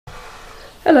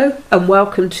Hello and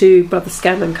welcome to Brother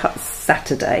Scan and Cut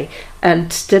Saturday,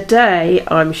 and today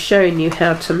I'm showing you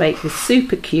how to make this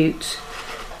super cute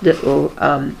little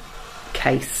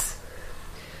case.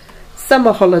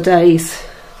 Summer holidays,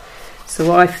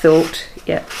 so I thought,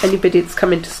 yeah, anybody that's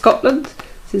coming to Scotland,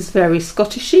 this is very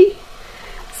Scottishy,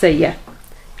 so yeah,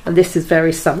 and this is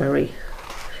very summery,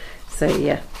 so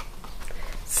yeah,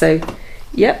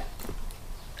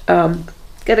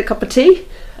 get a cup of tea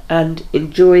and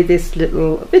enjoy this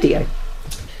little video.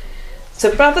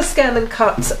 So Brother Scan and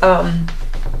Cut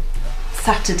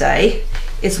Saturday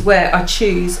is where I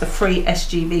choose a free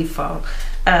SVG file,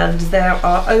 and there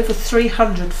are over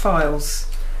 300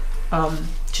 files to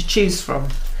choose from,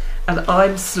 and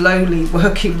I'm slowly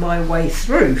working my way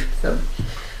through them.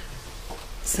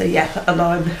 So yeah, and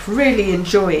I'm really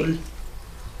enjoying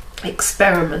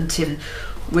experimenting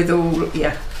with all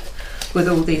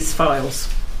these files.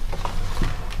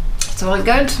 So I'm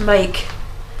going to make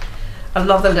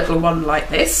another little one like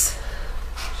this.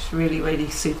 It's really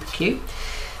super cute.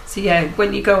 So yeah,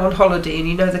 when you go on holiday and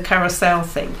you know the carousel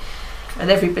thing,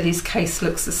 and everybody's case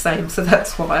looks the same, so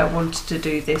that's why I wanted to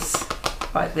do this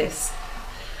like this.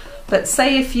 But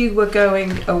say if you were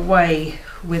going away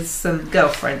with some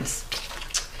girlfriends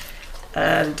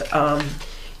and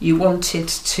you wanted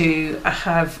to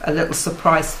have a little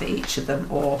surprise for each of them,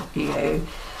 or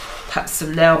perhaps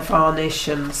some nail varnish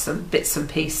and some bits and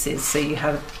pieces, so you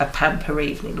have a pamper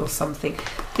evening or something.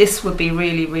 This would be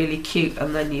really cute,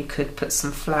 and then you could put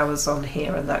some flowers on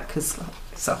here and that, because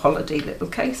it's a holiday little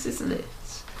case, isn't it?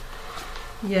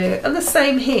 Yeah, and the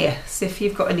same here. So if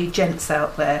you've got any gents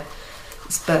out there,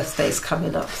 his birthday's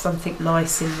coming up, something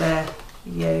nice in there.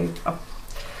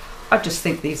 I just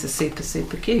think these are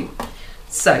super cute.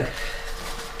 So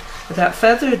without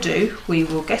further ado, we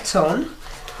will get on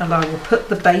and I will put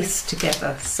the base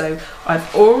together. So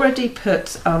I've already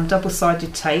put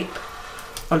double-sided tape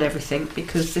on everything,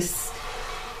 because this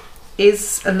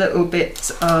is a little bit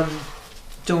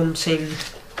daunting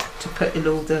to put in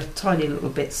all the tiny little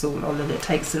bits all on, and it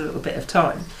takes a little bit of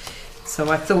time.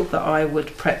 So I thought that I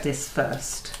would prep this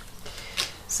first.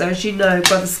 So as you know,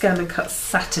 Brother Scan and Cut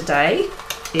Saturday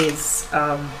is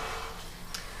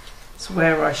it's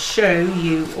where I show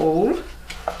you all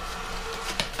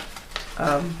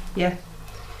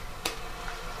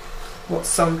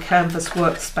what's on Canvas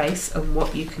Workspace and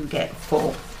what you can get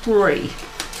for free,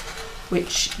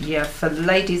 which, yeah, for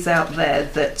ladies out there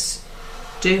that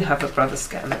do have a Brother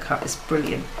Scan and Cut, is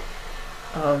brilliant.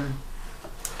 And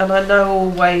I know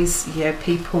always, yeah,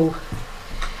 people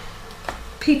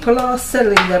are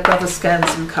selling their Brother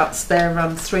Scans and Cuts, their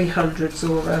 300s,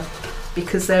 or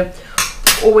because they're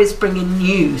always bringing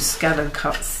new scan and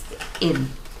cuts in.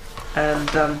 And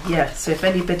yeah, so if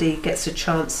anybody gets a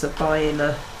chance of buying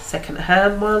a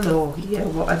second-hand one, or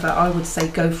whatever, I would say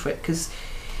go for it, because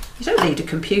you don't need a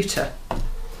computer.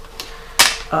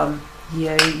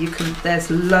 You can. There's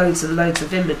loads and loads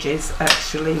of images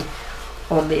actually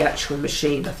on the actual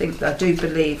machine. I do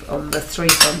believe on the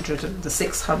 300 and the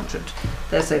 600,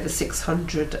 there's over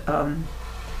 600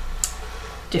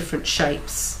 different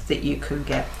shapes that you can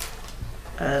get.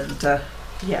 And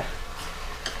yeah,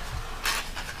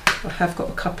 I have got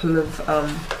a couple of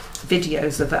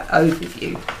videos of that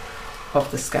overview of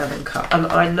the scan and cut, and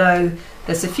I know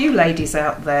there's a few ladies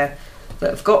out there that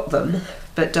have got them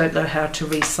but don't know how to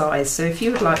resize. So if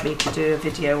you would like me to do a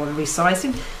video on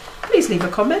resizing, please leave a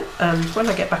comment, and when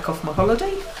I get back off my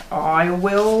holiday I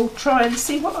will try and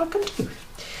see what I can do.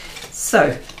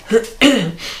 So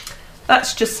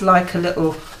that's just like a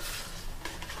little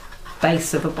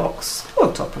base of a box,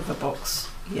 or top of a box,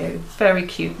 very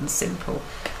cute and simple.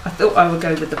 I thought I would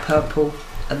go with the purple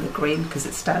and the green because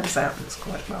it stands out and it's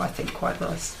quite, well, I think quite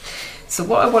nice. So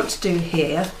what I want to do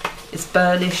here is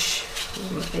burnish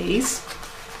all of these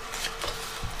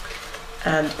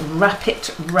and wrap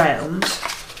it round,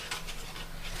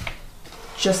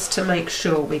 just to make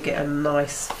sure we get a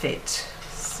nice fit.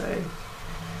 So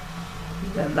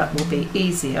then that will be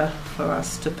easier for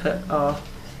us to put our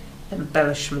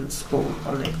embellishments all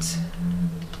on it.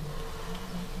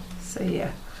 So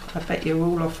yeah, I bet you're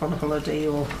all off on holiday,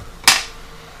 or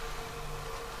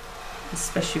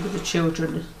especially with the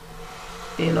children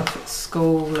being off at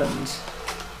school. And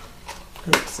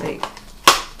let's see,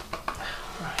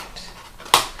 right,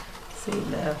 see,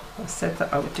 now I said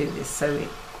that I would do this, so there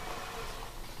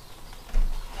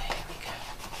we go.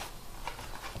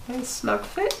 Very snug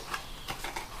fit.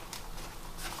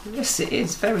 Yes, it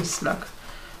is very snug.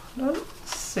 No,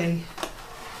 let's see.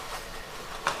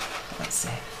 That's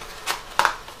it.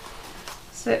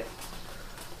 That's it.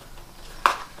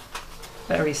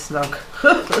 Very snug.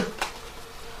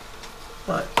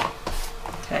 Right.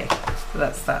 Okay, so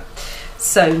that's that.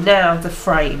 So now the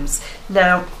frames.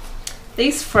 Now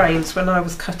these frames, when I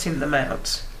was cutting them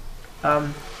out,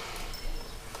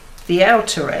 the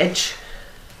outer edge,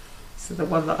 so the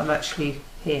one that I'm actually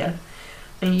here,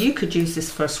 and you could use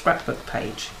this for a scrapbook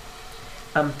page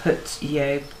and put, you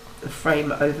know, the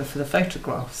frame over for the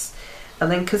photographs,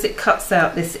 and then because it cuts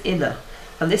out this inner,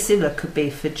 and this inner could be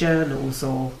for journals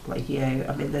or, like, you know,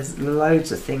 I mean there's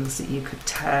loads of things that you could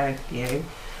tag, you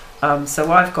know.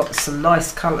 So I've got some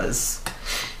nice colours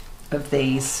of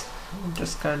these. I'm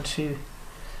just going to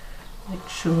make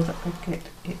sure that I get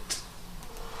it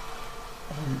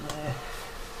on there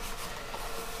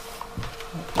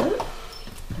like that.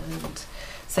 And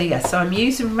so yeah, so I'm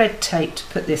using red tape to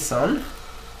put this on,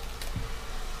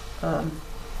 and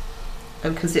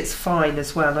because it's fine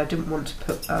as well, I didn't want to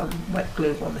put wet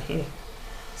glue on here,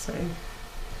 so,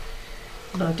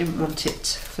 and I didn't want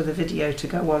it for the video to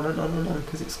go on and on and on,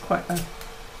 because it's quite a,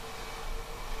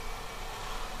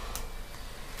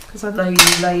 because I know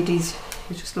you ladies,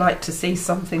 you just like to see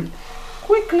something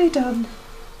quickly done,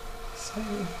 so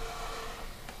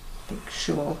make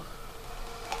sure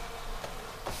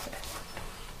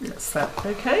that's that.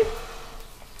 Okay,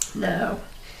 now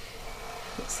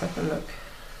let's have a look.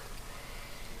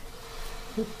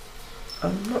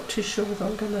 I'm not too sure whether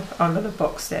I'm gonna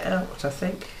box it out, I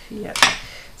think. Yeah,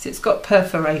 so it's got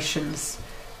perforations,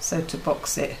 so to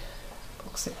box it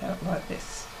out like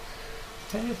this.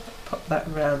 Okay, pop that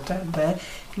round down there.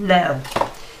 Now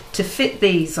to fit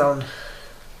these on,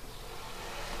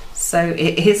 so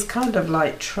it is kind of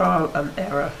like trial and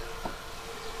error,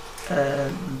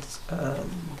 and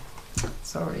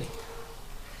sorry,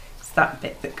 it's that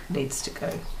bit that needs to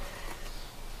go,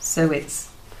 so it's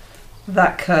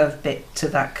that curved bit to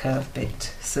that curved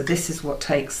bit, so this is what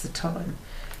takes the time.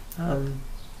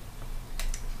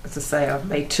 As I say, I've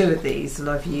made 2 of these and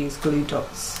I've used glue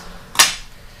dots,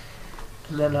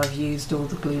 and then I've used all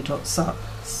the glue dots up,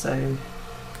 so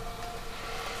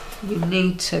you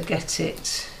need to get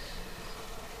it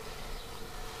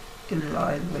in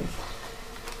line with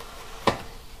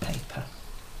paper.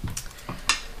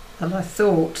 And I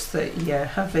thought that, yeah,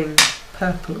 having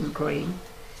purple and green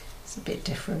is a bit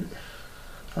different.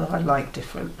 Oh, I like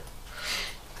different.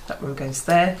 That one goes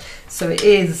there. So it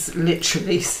is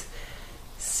literally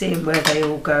seeing where they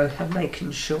all go and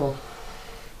making sure.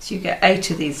 So you get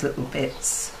 8 of these little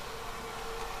bits,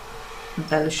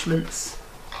 embellishments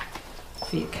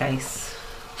for your case.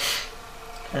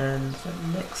 And the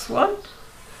next one,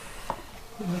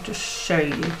 I'll just show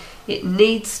you. It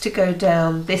needs to go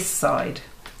down this side.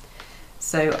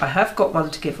 So I have got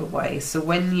one to give away, so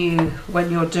when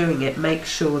you're doing it, make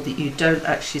sure that you don't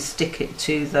actually stick it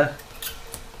to the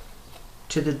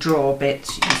drawer bit,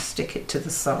 you stick it to the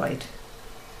side.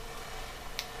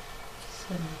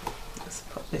 So let's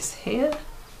put this here,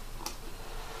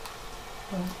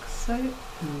 like so,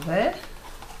 and there,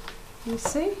 you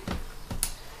see.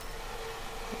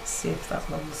 Let's see if that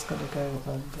one's going to go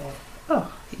on there.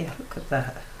 Oh yeah, look at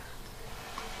that.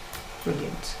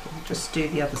 Brilliant. We'll just do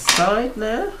the other side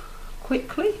now,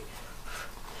 quickly.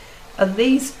 And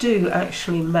these do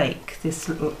actually make this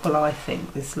little, well, I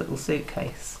think this little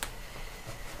suitcase.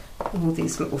 All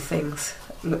these little things.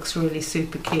 It looks really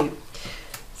super cute.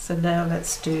 So now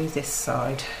let's do this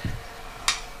side.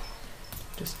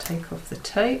 Just take off the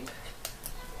tape.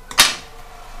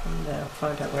 And now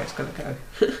find out where it's going to go.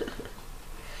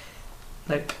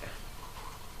 Nope.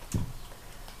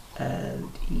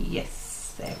 And yes.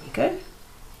 There we go.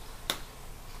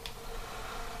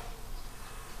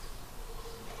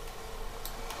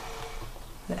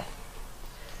 There.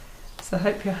 So I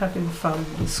hope you're having fun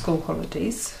with school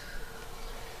holidays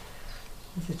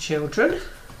with the children.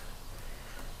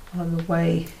 I'm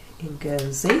away in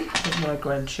Guernsey with my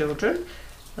grandchildren,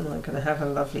 and I'm going to have a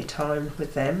lovely time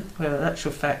with them. Well, in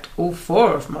actual fact, all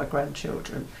 4 of my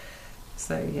grandchildren.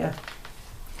 So yeah.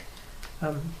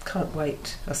 Can't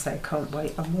wait. I say can't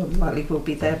wait. I more than likely will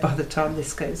be there by the time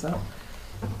this goes up.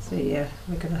 So yeah,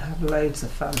 we're going to have loads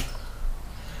of fun,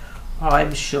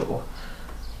 I'm sure.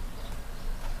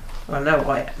 I know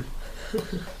I am.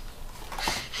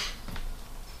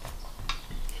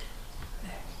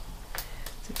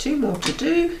 So 2 more to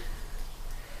do.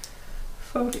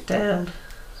 Fold it down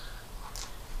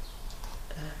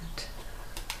and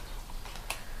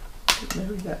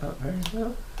marry that up very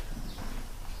well.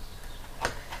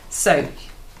 So,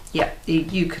 yeah,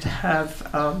 you could have,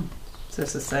 so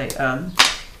as I say,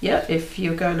 yeah, if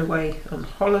you're going away on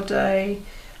holiday,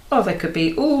 oh, there could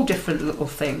be all different little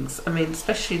things. I mean,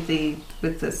 especially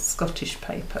with the Scottish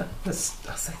paper. I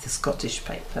say the Scottish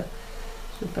paper.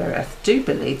 I do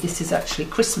believe this is actually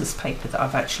Christmas paper that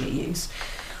I've actually used.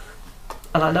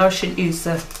 and I know I shouldn't use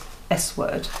the C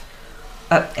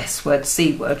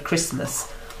word,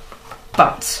 Christmas,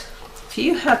 but if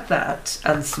you had that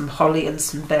and some holly and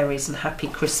some berries and Happy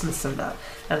Christmas and that,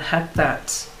 and had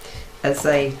that as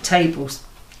a table,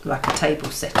 like a table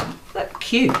setting, that's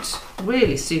cute,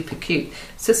 really super cute.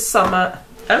 So summer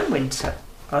and winter,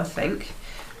 I think.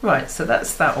 Right, so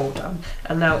that's that all done,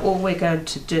 and now all we're going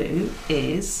to do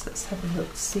is, let's have a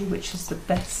look, see which is the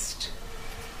best.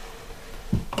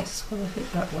 This one, I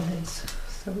think that one is.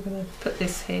 So we're going to put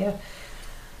this here,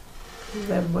 and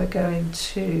then we're going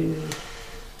to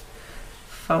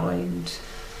find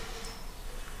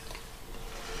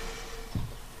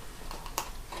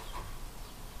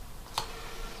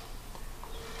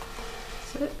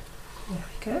that's it. There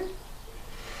we go.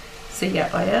 So yeah,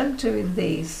 I am doing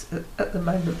these at the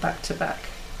moment back to back,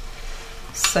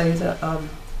 so that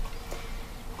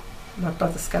my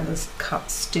brother scanner's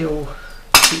cut still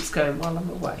keeps going while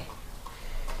I'm away,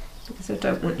 because I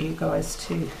don't want you guys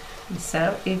to miss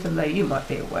out, even though you might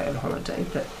be away on holiday,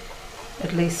 but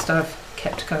at least I've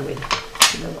kept going,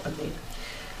 if you know what I mean.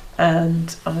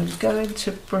 And I'm going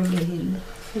to bring in, I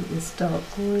think, this dark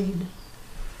green,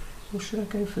 or should I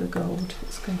go for the gold?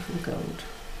 Let's go for the gold.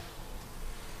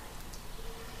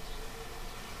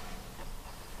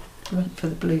 I went for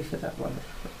the blue for that one.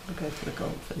 I'll go for the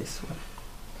gold for this one.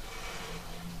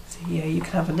 So yeah, you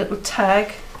can have a little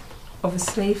tag,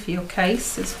 obviously, for your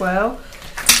case as well.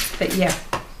 But yeah,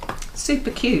 super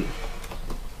cute.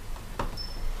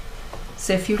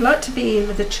 So if you'd like to be in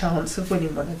with a chance of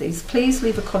winning one of these, please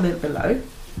leave a comment below.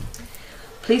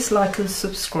 Please like and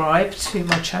subscribe to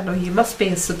my channel. You must be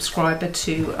a subscriber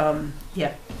to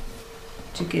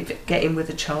get in with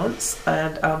a chance,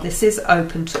 and this is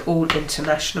open to all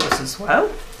internationals as well,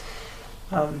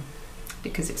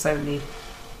 because it's only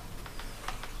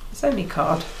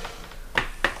card,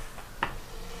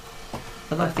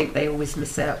 and I think they always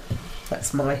miss out.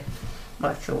 That's my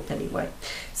thought anyway.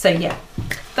 So yeah,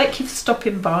 thank you for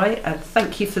stopping by, and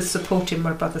thank you for supporting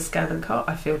my brother Scan and Cart.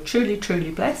 I feel truly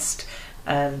blessed,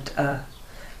 and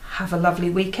have a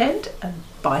lovely weekend, and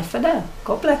bye for now.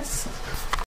 God bless.